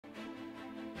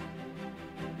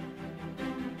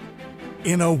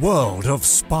In a world of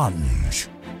sponge,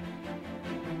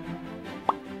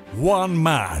 one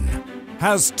man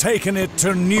has taken it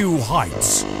to new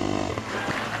heights.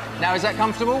 Now, is that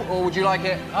comfortable, or would you like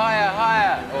it higher,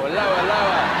 higher, or lower,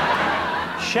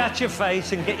 lower? Shut your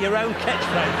face and get your own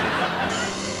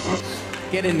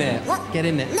catchphrase. Get in there. What? Get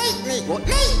in there. Me. What?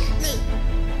 Me.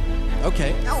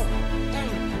 Okay. Oh,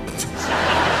 damn.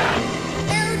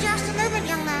 Oh, just a moment,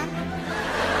 young man.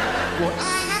 What?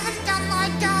 I haven't done my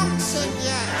dancing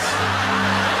yet.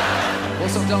 What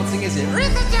sort of dancing is it?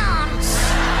 River dance.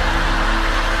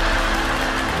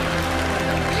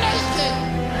 Naked.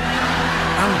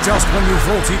 And just when you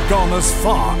thought he'd gone as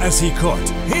far as he could,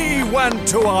 he went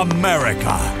to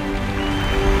America.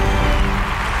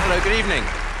 Hello, good evening.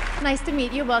 Nice to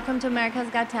meet you. Welcome to America's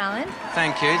Got Talent.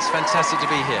 Thank you. It's fantastic to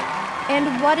be here.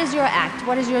 And what is your act?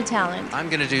 What is your talent? I'm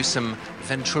going to do some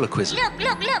ventriloquism. Look.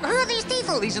 Who are these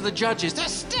people? These are the judges. They're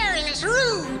staring. It's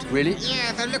rude. Really?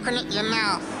 Yeah, they're looking at your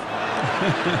mouth.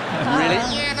 Really?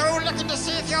 Yeah, they're all looking to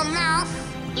see if your mouth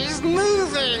is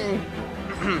moving.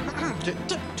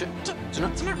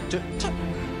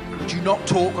 Would you not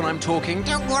talk when I'm talking?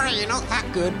 Don't worry, you're not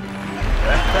that good.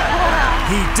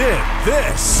 He did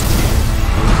this.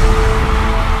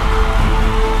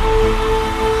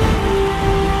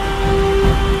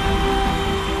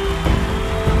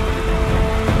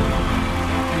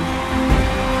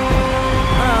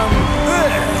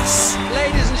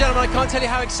 Ladies and gentlemen, I can't tell you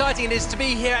how exciting it is to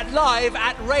be here live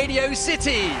at Radio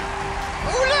City.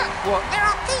 Oh, look! What? There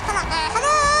are people up there.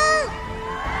 Hello!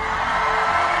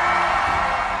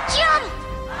 Jump!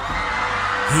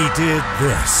 He did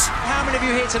this. How many of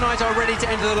you here tonight are ready to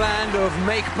enter the land of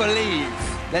make-believe?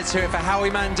 Let's hear it for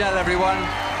Howie Mandel, everyone.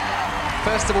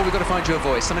 First of all, we've got to find you a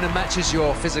voice, something that matches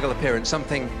your physical appearance,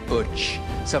 something butch,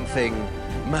 something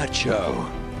macho.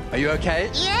 Are you okay?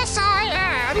 Yes, I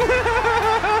am.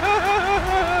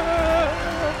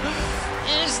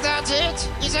 Is that it?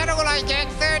 Is that all I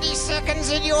get? 30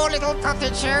 seconds in your little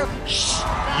puppet show? Shh.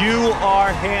 You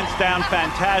are hands down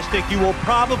fantastic. You will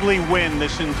probably win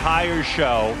this entire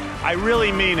show. I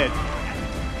really mean it.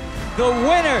 The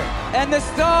winner and the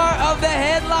star of the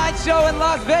headline show in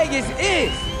Las Vegas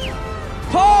is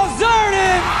Paul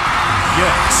Zerdin!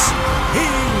 Yes, he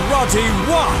Roddy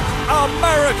won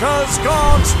America's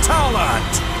Got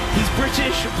Talent. He's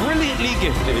British, brilliantly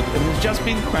gifted, and has just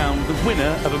been crowned the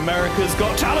winner of America's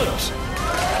Got Talent.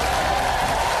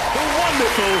 The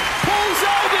wonderful Paul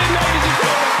Zerdin, ladies and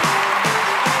gentlemen.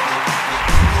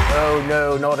 Oh,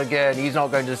 no, not again. He's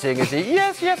not going to sing, is he?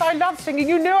 Yes, I love singing.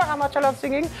 You know how much I love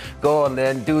singing. Go on,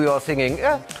 then, do your singing.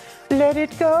 Let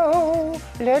it go,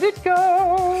 let it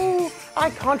go. I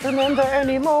can't remember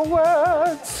any more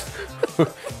words.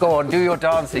 Go on, do your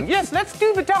dancing. Yes, let's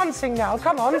do the dancing now.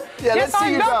 Come on. Yeah, yes, let's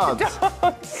see you love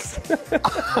dance. To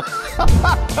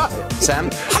dance. Sam?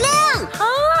 Hello!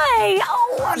 Hi!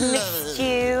 Oh, I missed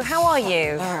you. How are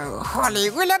you? Oh, Holly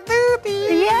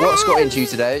Willoughby. Yeah. What's got into you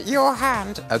today? Your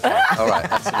hand. Okay, all right.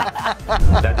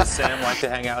 Now, does Sam like to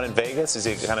hang out in Vegas? Is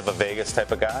he kind of a Vegas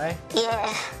type of guy?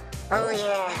 Yeah. Oh,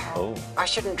 yeah. Oh. I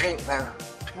shouldn't drink, though.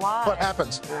 Why? What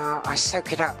happens? Oh, I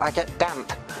soak it up. I get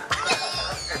damp.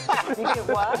 You get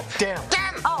what? Damn.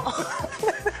 Damp! Oh.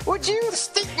 Would you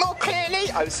speak more clearly?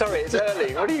 I'm sorry, it's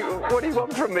early. What do you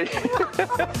want from me?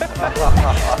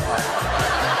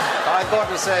 I've got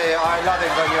to say, I love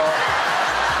it when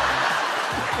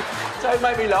you're... Don't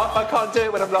make me laugh. I can't do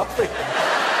it when I'm laughing.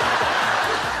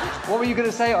 What were you going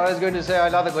to say? I was going to say I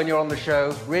love it when you're on the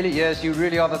show. Really? Yes, you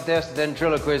really are the best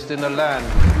ventriloquist in the land.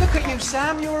 Look at you,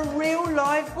 Sam. You're a real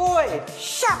live boy.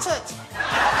 Shut it!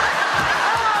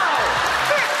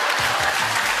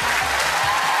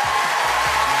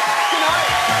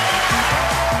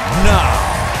 Now,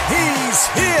 he's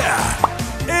here.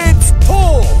 It's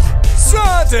Paul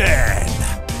Zerdin.